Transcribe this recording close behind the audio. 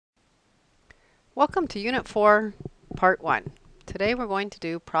Welcome to Unit 4, Part 1. Today we're going to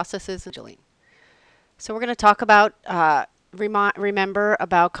do processes and scheduling. So we're going to talk about, remember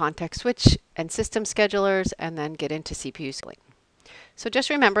about context switch and system schedulers, and then get into CPU scheduling. So just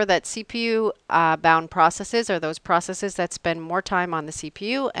remember that CPU bound processes are those processes that spend more time on the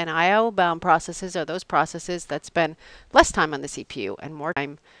CPU, and IO bound processes are those processes that spend less time on the CPU and more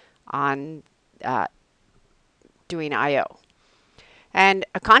time on doing IO. And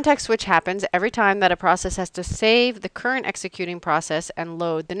a context switch happens every time that a process has to save the current executing process and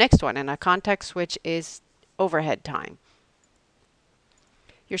load the next one. And a context switch is overhead time.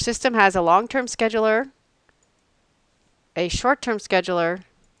 Your system has a long-term scheduler, a short-term scheduler,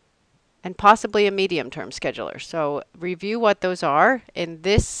 and possibly a medium-term scheduler. So review what those are. In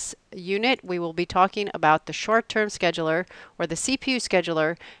this unit, we will be talking about the short-term scheduler, or the CPU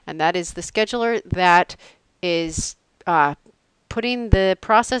scheduler, and that is the scheduler that is putting the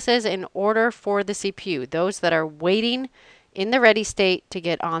processes in order for the CPU, those that are waiting in the ready state to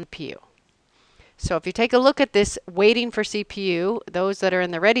get on CPU. So if you take a look at this waiting for CPU, those that are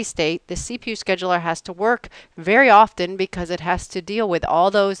in the ready state, the CPU scheduler has to work very often because it has to deal with all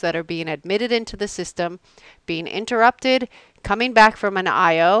those that are being admitted into the system, being interrupted, coming back from an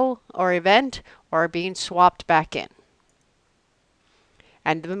IO or event, or being swapped back in.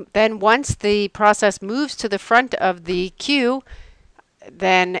 And then once the process moves to the front of the queue,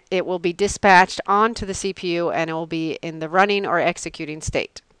 then it will be dispatched onto the CPU and it will be in the running or executing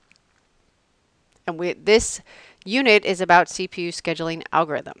state. And this unit is about CPU scheduling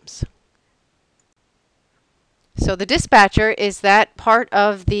algorithms. So the dispatcher is that part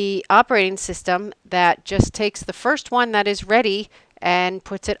of the operating system that just takes the first one that is ready and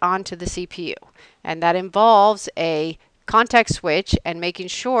puts it onto the CPU. And that involves a context switch and making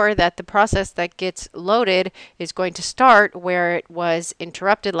sure that the process that gets loaded is going to start where it was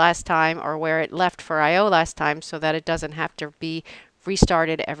interrupted last time or where it left for IO last time, so that it doesn't have to be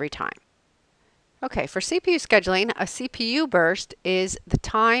restarted every time. Okay, for CPU scheduling, a CPU burst is the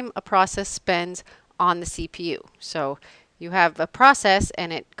time a process spends on the CPU. So you have a process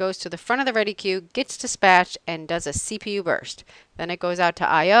and it goes to the front of the ready queue, gets dispatched, and does a CPU burst. Then it goes out to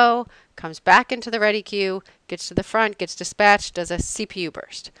IO, comes back into the ready queue, gets to the front, gets dispatched, does a CPU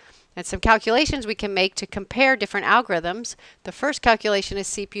burst. And some calculations we can make to compare different algorithms. The first calculation is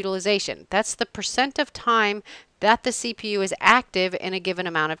CPU utilization. That's the percent of time that the CPU is active in a given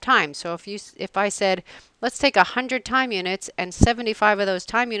amount of time. So if I said, let's take 100 time units and 75 of those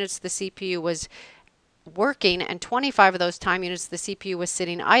time units the CPU was working and 25 of those time units the CPU was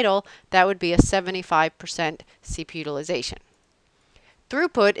sitting idle, that would be a 75% CPU utilization.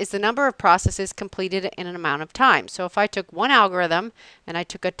 Throughput is the number of processes completed in an amount of time. So if I took one algorithm and I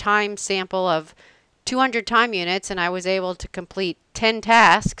took a time sample of 200 time units and I was able to complete 10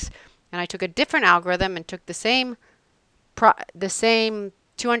 tasks, and I took a different algorithm and took the same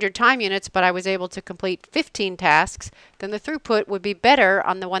 200 time units, but I was able to complete 15 tasks, then the throughput would be better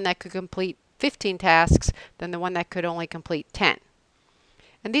on the one that could complete 15 tasks than the one that could only complete 10.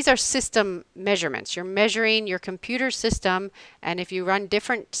 And these are system measurements. You're measuring your computer system, and if you run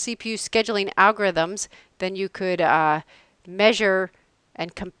different CPU scheduling algorithms, then you could measure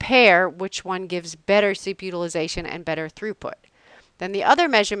and compare which one gives better CPU utilization and better throughput. Then the other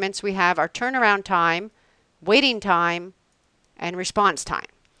measurements we have are turnaround time, waiting time, and response time.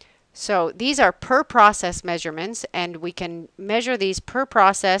 So these are per process measurements, and we can measure these per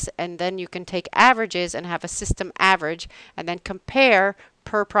process, and then you can take averages and have a system average and then compare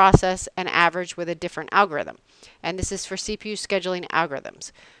per process and average with a different algorithm. And this is for CPU scheduling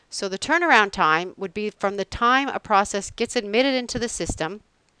algorithms. So the turnaround time would be from the time a process gets admitted into the system,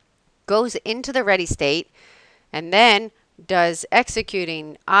 goes into the ready state, and then does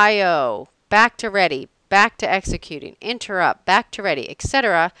executing, IO, back to ready, back to executing, interrupt, back to ready,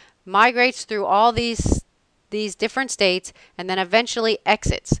 etc., migrates through all these different states, and then eventually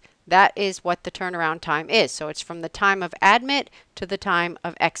exits. That is what the turnaround time is. So it's from the time of admit to the time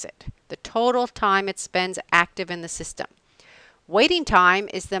of exit, the total time it spends active in the system. Waiting time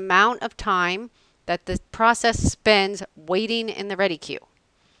is the amount of time that the process spends waiting in the ready queue.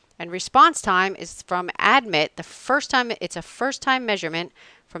 And response time is from admit, the first time, it's a first time measurement,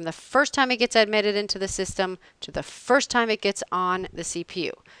 from the first time it gets admitted into the system to the first time it gets on the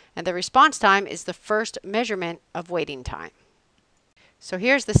CPU. And the response time is the first measurement of waiting time. So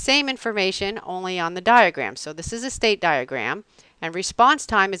here's the same information only on the diagram. So this is a state diagram, and response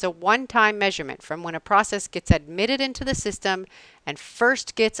time is a one-time measurement from when a process gets admitted into the system and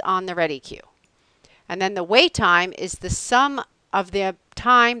first gets on the ready queue. And then the wait time is the sum of the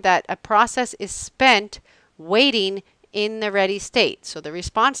time that a process is spent waiting in the ready state. So the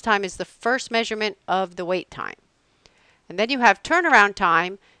response time is the first measurement of the wait time. And then you have turnaround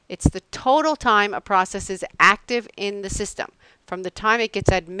time. It's the total time a process is active in the system, from the time it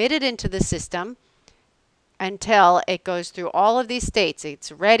gets admitted into the system until it goes through all of these states.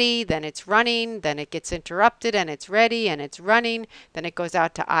 It's ready, then it's running, then it gets interrupted and it's ready and it's running, then it goes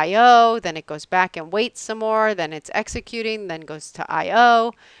out to I/O, then it goes back and waits some more, then it's executing, then goes to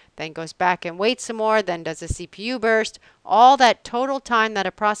I/O, then goes back and waits some more, then does a CPU burst. All that total time that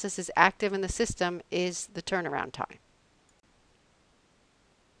a process is active in the system is the turnaround time.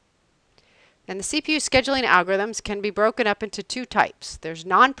 And the CPU scheduling algorithms can be broken up into two types. There's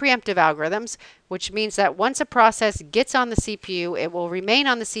non-preemptive algorithms, which means that once a process gets on the CPU, it will remain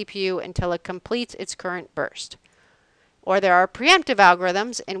on the CPU until it completes its current burst. Or there are preemptive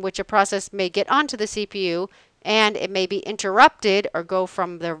algorithms in which a process may get onto the CPU and it may be interrupted or go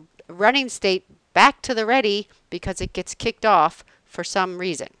from the running state back to the ready because it gets kicked off for some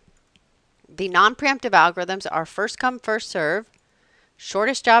reason. The non-preemptive algorithms are first come, first serve,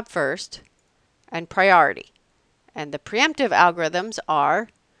 shortest job first, and priority. And the preemptive algorithms are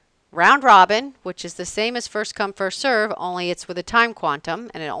round robin, which is the same as first come, first serve, only it's with a time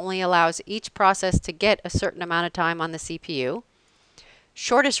quantum, and it only allows each process to get a certain amount of time on the CPU.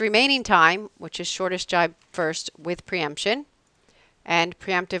 Shortest remaining time, which is shortest job first with preemption. And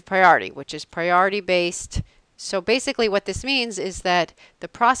preemptive priority, which is priority based. So basically what this means is that the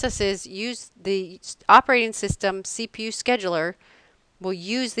processes use the operating system CPU scheduler will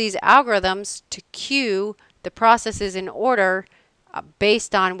use these algorithms to queue the processes in order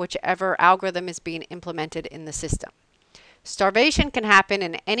based on whichever algorithm is being implemented in the system. Starvation can happen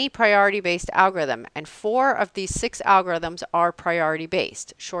in any priority-based algorithm, and 4 of these 6 algorithms are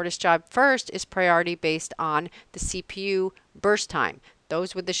priority-based. Shortest job first is priority based on the CPU burst time.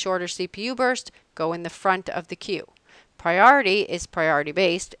 Those with the shorter CPU burst go in the front of the queue. Priority is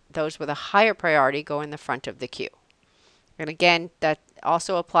priority-based. Those with a higher priority go in the front of the queue. And again, that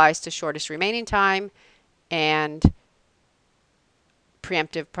also applies to shortest remaining time and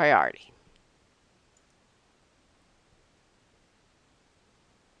preemptive priority.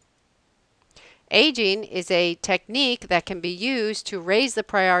 Aging is a technique that can be used to raise the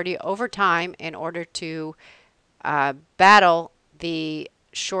priority over time in order to battle the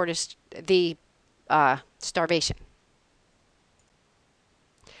starvation.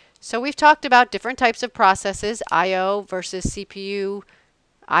 So we've talked about different types of processes, I/O versus CPU,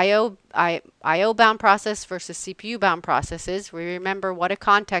 I/O bound process versus CPU bound processes. We remember what a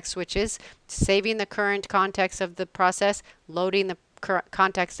context switch is: saving the current context of the process, loading the current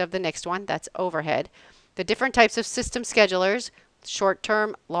context of the next one. That's overhead. The different types of system schedulers: short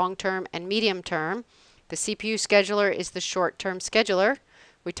term, long term, and medium term. The CPU scheduler is the short term scheduler.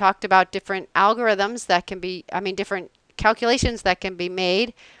 We talked about different algorithms that can be, different calculations that can be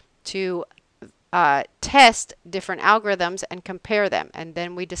made to test different algorithms and compare them. And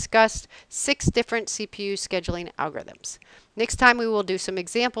then we discussed 6 different CPU scheduling algorithms. Next time we will do some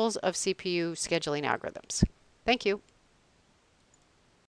examples of CPU scheduling algorithms. Thank you.